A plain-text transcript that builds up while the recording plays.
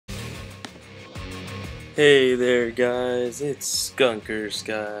Hey there guys, it's Skunker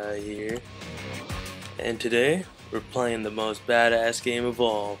Sky here, and today we're playing the most badass game of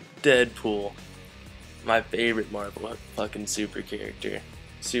all, DeadPool. My favorite Marvel fucking superhero,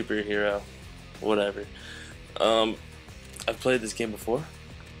 whatever. I've played this game before.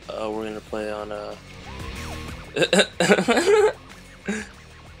 We're gonna play on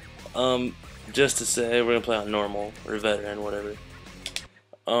just to say, we're gonna play on normal or veteran, whatever.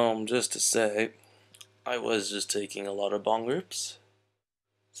 Just to say, I was just taking a lot of bong rips,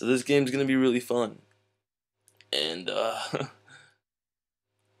 so this game's gonna be really fun, and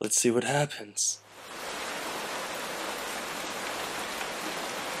let's see what happens.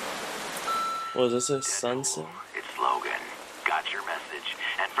 What does this say? Sunset? It's Logan. Got your message.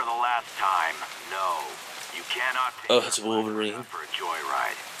 And for the last time, no, you cannot take Oh, it's Wolverine. for a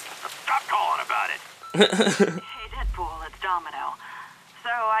joyride. Stop calling about it. Hey, DeadPool, it's Domino. So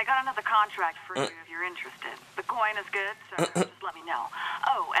I got another contract for you if you're interested. The coin is good, so just let me know.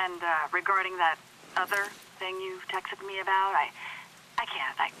 Oh, and regarding that other thing you texted me about, I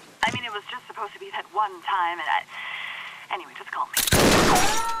can't. I mean, it was just supposed to be that one time, and anyway, just call me.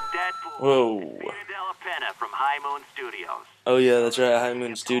 DeadPool. Whoa. Peter Della Penna from High Moon Studios. Oh yeah, that's right, High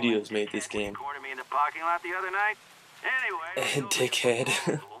Moon Studios made this game. Cornered me in the parking lot the other night. Anyway, Dickhead.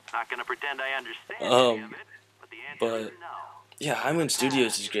 Not gonna pretend I understand any of it, but the answer but is no. yeah, High Moon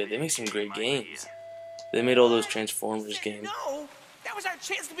Studios is great. They make some great games. They made all those Transformers games. No, that was our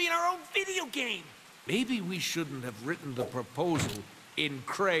chance to be in our own video game. Maybe we shouldn't have written the proposal in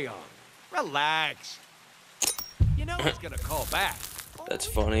crayon. Relax. You know he's gonna call back. That's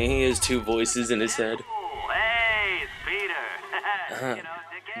funny. He has two voices in his head. Hey, it's Peter. You know,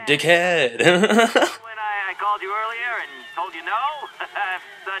 Dickhead. When I called you earlier and told you no, I'm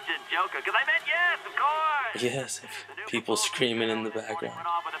such a joker. Because I meant yes, of course. Yes, people screaming in the background. Went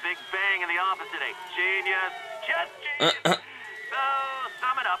off with a big bang in the office today. Genius, just genius. So,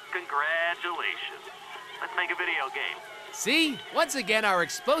 sum it up, congratulations. Let's make a video game. See? Once again, our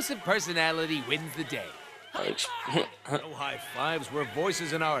explosive personality wins the day. No high fives, we're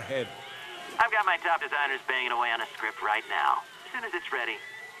voices in our head. I've got my top designers banging away on a script right now. As soon as it's ready,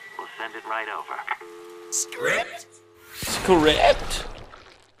 we'll send it right over. Script? Correct.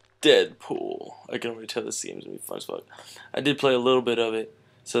 DeadPool. I can already tell this game's gonna be fun as fuck. I did play a little bit of it,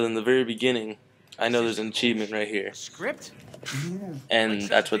 so in the very beginning, I know there's an achievement right here, Script? and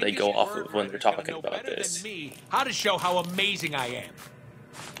that's what they go off of when they're talking about this. How to show how amazing I am.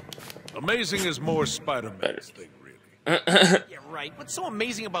 Amazing is more Spider-Man's thing, really. Yeah, right. What's so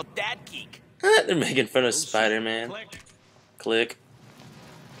amazing about that geek? They're making fun of Spider-Man. Click.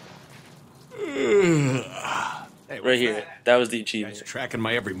 Hey, Right here. That was the You guys achievement. tracking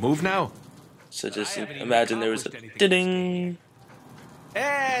my every move now? So just imagine there was a ding.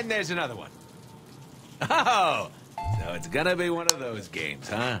 And there's another one. Oh, so it's gonna be one of those games,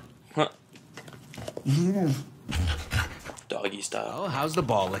 huh? Doggy style. Oh, how's the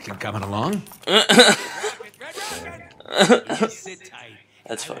ball licking coming along? Sit tight.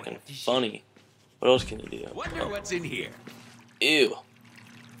 That's fucking funny. What else can you do? Wonder what's in here. Ew.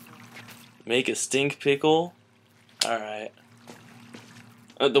 Make a stink pickle? Alright.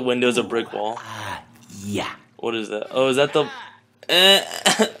 The window's a brick wall. Yeah. What is that? Oh, is that the...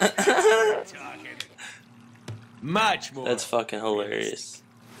 Much more. That's fucking hilarious.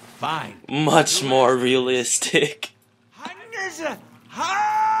 Fine. Much more realistic.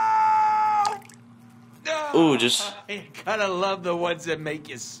 Ooh, just... You gotta love the ones that make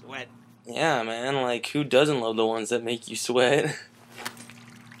you sweat. Yeah, man, like, who doesn't love the ones that make you sweat?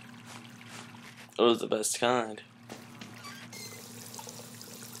 Those are the best kind.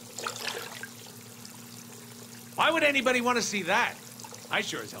 Why would anybody want to see that? I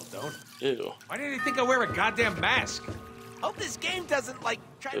sure as hell don't. Ew. Why did they think I wear a goddamn mask? Hope this game doesn't, like,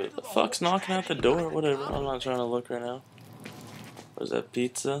 try to Dude, do the the fuck's whole knocking out the strategy door? like Whatever, that. I'm not trying to look right now. Was that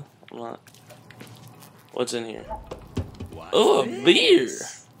pizza? I'm not... What's in here? What's Oh, a this? beer!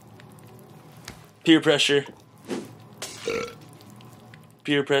 Peer pressure.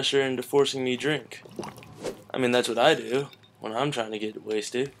 Peer pressure into forcing me drink. I mean, that's what I do when I'm trying to get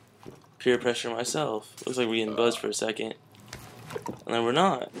wasted. Peer pressure myself. Looks like we're getting buzzed for a second. And then we're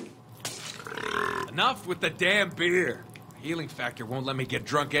not. Enough with the damn beer. Healing factor won't let me get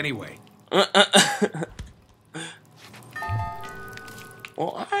drunk anyway. Well,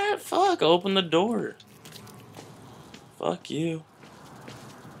 alright, fuck. Open the door. Fuck you.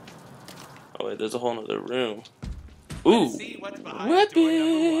 Oh, wait, there's a whole nother room. Ooh. See what's behind door number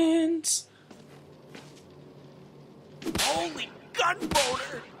Weapons! one. Holy gun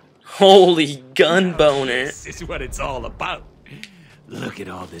boner! Holy gun boner. This is what it's all about. Look at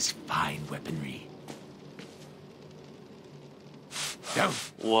all this fine weaponry.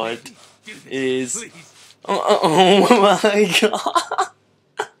 Don't. What Do this, is... please. Oh my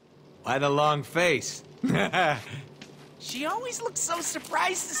god. Why the long face? She always looks so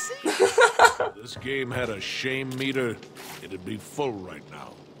surprised to see you. This game had a shame meter, it'd be full right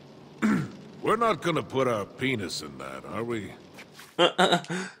now. We're not gonna put our penis in that, are we?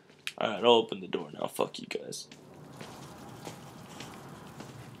 Alright, I'll open the door now. Fuck you guys.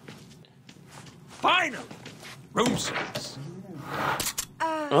 Finally! Room service.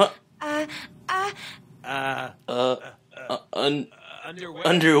 Underwear?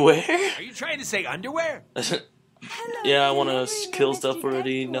 Underwear? Are you trying to say underwear? Yeah, I want to kill stuff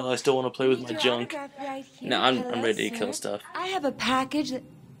already. No, I still want to play with my junk. No, I'm ready to kill stuff. I have a package that...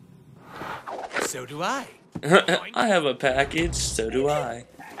 So do I. I have a package, so do I.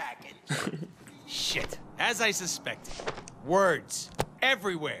 Shit. As I suspected. Words.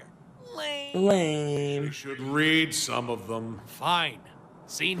 Everywhere. Lame. Lame. We should read some of them. Fine.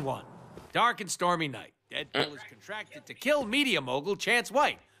 Scene 1. Dark and stormy night. DeadPool is contracted to kill media mogul Chance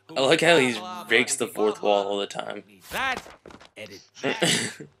White. I like how he breaks the fourth wall all the time. Need that. Edit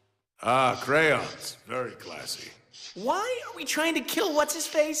that. Ah, crayons. Very classy. Why are we trying to kill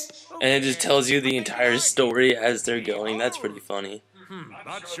what's-his-face? And it just tells you the entire story as they're going. That's pretty funny.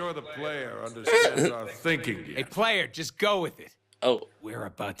 Not sure the player understands our thinking Hey, yet. player, just go with it. Oh, We're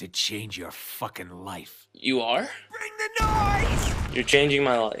about to change your fucking life. you are? Bring the noise! You're changing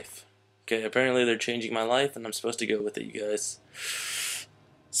my life. Okay, apparently they're changing my life, and I'm supposed to go with it, you guys.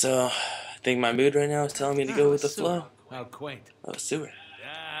 So, I think my mood right now is telling me to go with the flow. How quaint. Oh, sewer.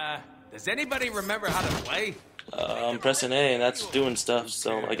 Does anybody remember how to play? I'm pressing A, and that's doing stuff,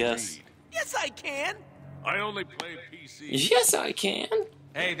 so I guess. Yes, I can. I only play PC. Yes, I can.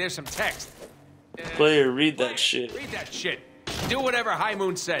 Hey, there's some text. Player, read that shit. Read that shit. Do whatever High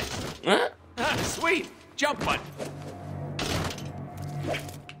Moon says. Huh? Sweet. Jump button.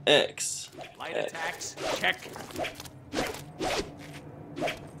 X. Light X. attacks. Check.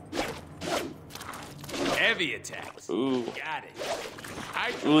 Heavy attacks. Ooh. Got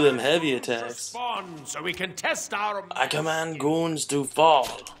it. Ooh, them heavy attacks. Spawn so we can test our... I command goons to fall.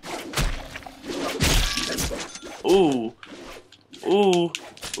 Ooh. Ooh.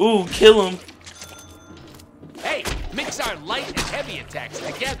 Ooh, kill him. Hey, mix our light and heavy attacks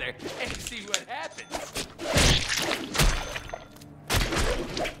together and see what happens.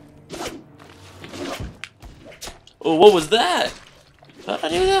 Oh, what was that? How'd I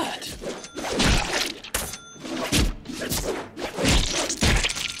do that?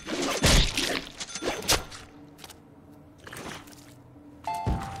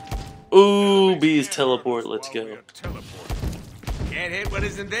 Ooh, bees teleport. Let's go. Can't hit what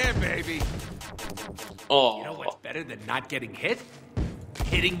isn't there, baby. Oh. You know what's better than not getting hit?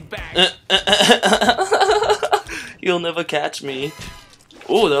 Hitting back. You'll never catch me.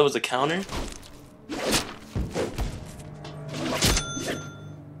 Oh, that was a counter.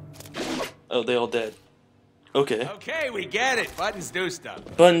 Oh, they all dead. Okay. Okay, we get it. Buttons do stuff.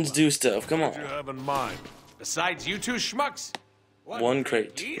 Buttons do stuff. Come What do you on. have in mind? Besides you two schmucks. One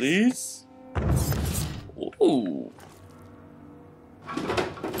crate, please. Ooh.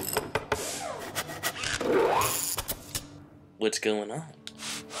 What's going on?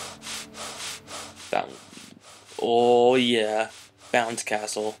 Fountain. Oh yeah, Bounce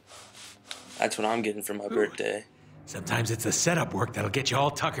Castle. That's what I'm getting for my birthday. Sometimes it's the setup work that'll get you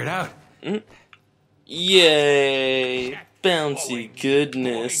all tuckered out. Yay! Bouncy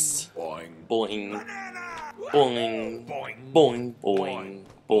goodness. Boing. Boing. Boing. Boing. Boing.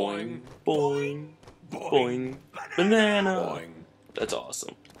 Boing. Boing. Boing. Banana. Boing. That's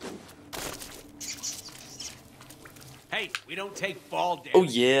awesome. Hey, we don't take fall damage. Oh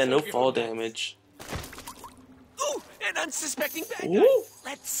yeah, no So if fall you're- damage. Ooh, an unsuspecting bad guy. Ooh.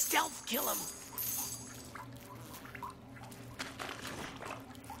 Let's stealth kill him.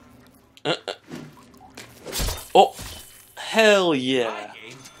 Oh, hell yeah. My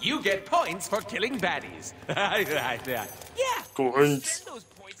game, you get points for killing baddies. Yeah. Coins. Spend those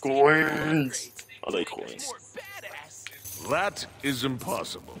points to Coins. upgrades. I like Make you coins. more badass. That is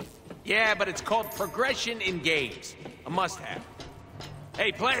impossible. Yeah, but it's called progression in games. A must-have.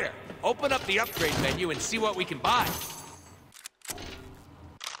 Hey, player, open up the upgrade menu and see what we can buy.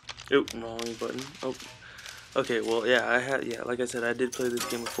 Oh, wrong button. Oh. Okay, well, yeah, like I said, I did play this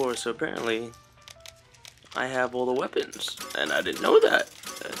game before, so apparently I have all the weapons, and I didn't know that.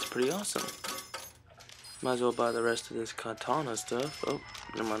 That's pretty awesome. Might as well buy the rest of this katana stuff. Oh,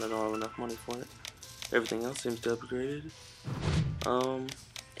 never mind, I don't have enough money for it. Everything else seems to upgraded. I'm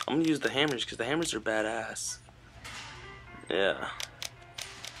gonna use the hammers, because the hammers are badass. Yeah.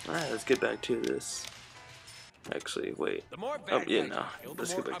 Alright, let's get back to this. Actually, wait. The more Oh, bad yeah, guys no. we kill, the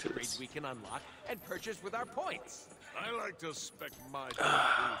Let's more get back to upgrades this. we can unlock and purchase with our points. I like to spec my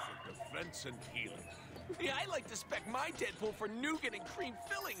Deadpool for defense and healing. Yeah, I like to spec my Deadpool for nougat and cream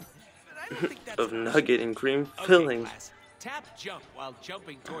filling. But I don't think that's Of an nugget and cream option. filling. Okay, class. Tap jump while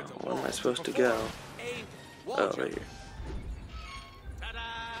jumping towards a Where wall. am I supposed to perform go? A wall Oh, jump. right here. Ta-da!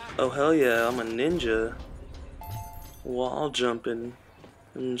 Oh, hell yeah, I'm a ninja. Wall jumping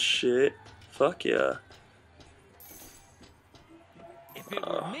and shit. Fuck yeah. If it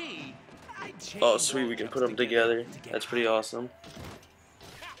were me, I'd change Oh, sweet, wall we can jumps put them together. to get That's pretty higher. awesome.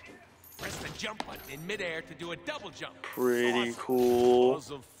 Press the jump button in midair to do a double jump. Pretty Awesome. cool.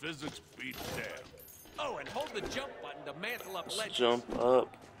 Laws of physics beat damn. Oh, and hold the jump button to mantle up Let's ledges. jump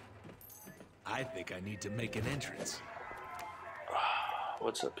up. I think I need to make an entrance.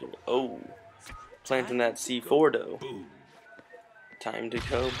 What's up here? Oh, planting that C4 though. Boom. Time to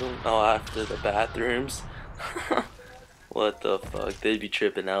go, boom. Oh, after the bathrooms. What the fuck? They'd be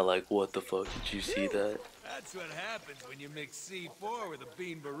tripping out like, what the fuck? Did you see that? That's what happens when you mix C4 with a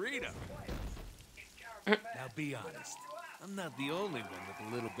bean burrito. Now be honest. I'm not the only one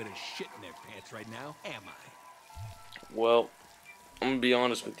with a little bit of shit in their pants right now, am I? Well, I'm gonna be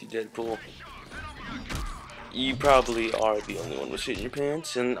honest with you, Deadpool. You probably are the only one with shit in your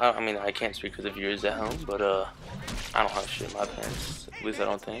pants, and I mean, I can't speak for the viewers at home, but I don't have shit in my pants. At least I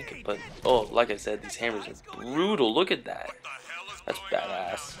don't think. But oh, like I said, these hammers are brutal. Look at that. That's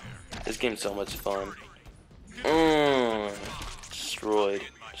badass. This game's so much fun. Destroyed.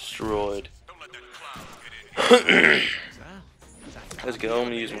 Destroyed. Let's go. I'm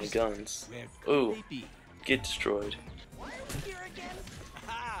gonna use my guns. Ooh, get destroyed. Here again?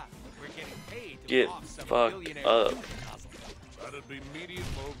 Ha! We're getting paid to Get off some fucked billionaire up. film puzzle. That'd be media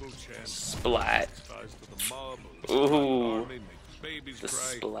mogul chance. Splat. Ties to the mob. Ooh. Army makes babies The cry.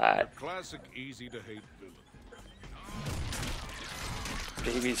 splat. A classic easy to hate villain.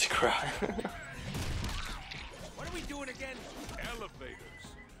 Babies cry. What are we doing again? Elevators.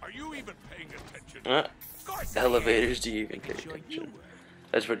 Are you even paying attention? Of course I am. Elevators, do you even pay Sure you attention? were.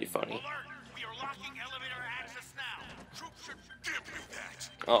 That's pretty funny. Alert! We are locking elevator access now. Troops should give you that.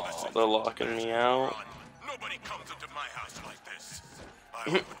 Oh, they're locking me out. Nobody comes into my house like this. I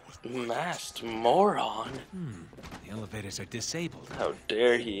hope it was Masked moron. The elevators are disabled. How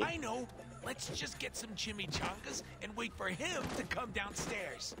dare he? I know. Let's just get some chimichangas and wait for him to come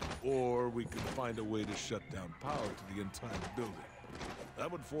downstairs. Or we could find a way to shut down power to the entire building.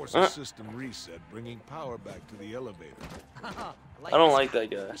 That would force a system reset, bringing power back to the elevator. I don't like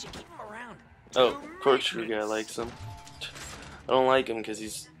that guy. We should keep him around. Oh, corkscrew guy likes him. I don't like him because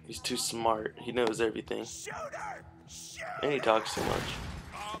he's too smart. He knows everything. Shoot her! Shoot! And he talks too much.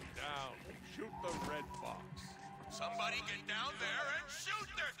 Calm down. Shoot the red box. Somebody get down there and shoot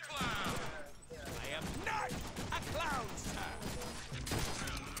their clown. I am not a clown, sir.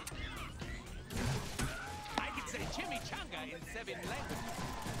 I can say chimichanga in 7 languages.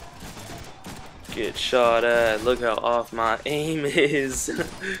 Get shot at. Look how off my aim is.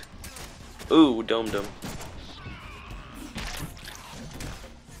 Ooh, dum-dum.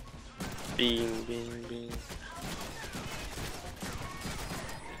 Bing, bing, bing.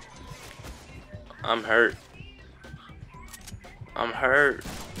 I'm hurt. I'm hurt.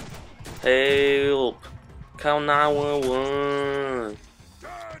 Help. Call 911.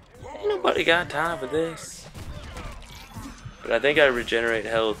 Ain't nobody got time for this. But I think I regenerate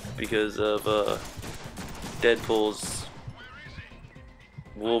health because of Deadpool's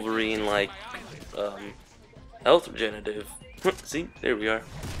Wolverine-like health regenerative. See, there we are.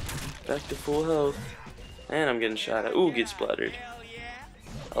 Back to full health. And I'm getting shot at. Ooh, get splattered.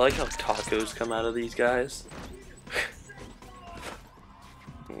 I like how tacos come out of these guys.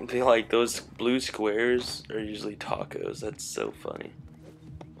 They like those blue squares are usually tacos. That's so funny.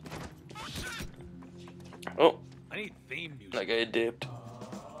 Oh, I need theme music. that guy dipped.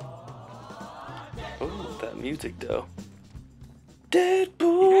 Oh, that music though.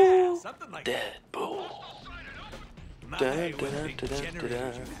 Deadpool! Yeah, something like that. Deadpool. My, Da, what da, big da, da, da,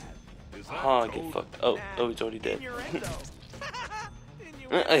 generators da. you have. Oh, get fucked. Oh, he's already dead.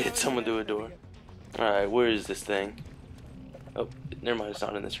 I hit someone through a door. Alright, where is this thing? Oh, never mind, it's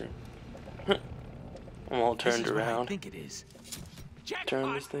not in this room. I'm all This turned is what I around. think it is. Turn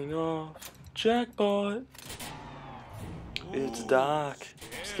Jackpot. this thing off. Jackpot! It's dark.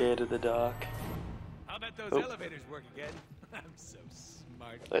 I'm scared of the dark. I'll bet those Oh. elevators work again. I'm so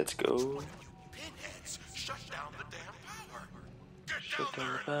smart. Let's go. Pinheads, shut down the damn power. Get Shut down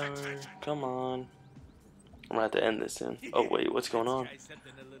down the there and fix power. it. Come on. I'm gonna have to end this soon. Oh wait, what's going on? Try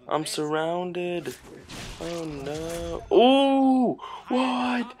something a little I'm fancy. surrounded. Oh no. Ooh!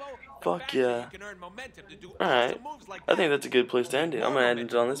 What? Fuck yeah. Alright. I think that's a good place to end it. I'm gonna end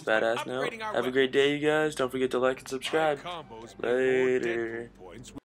it on this badass note. Have a great day, you guys. Don't forget to like and subscribe. Later.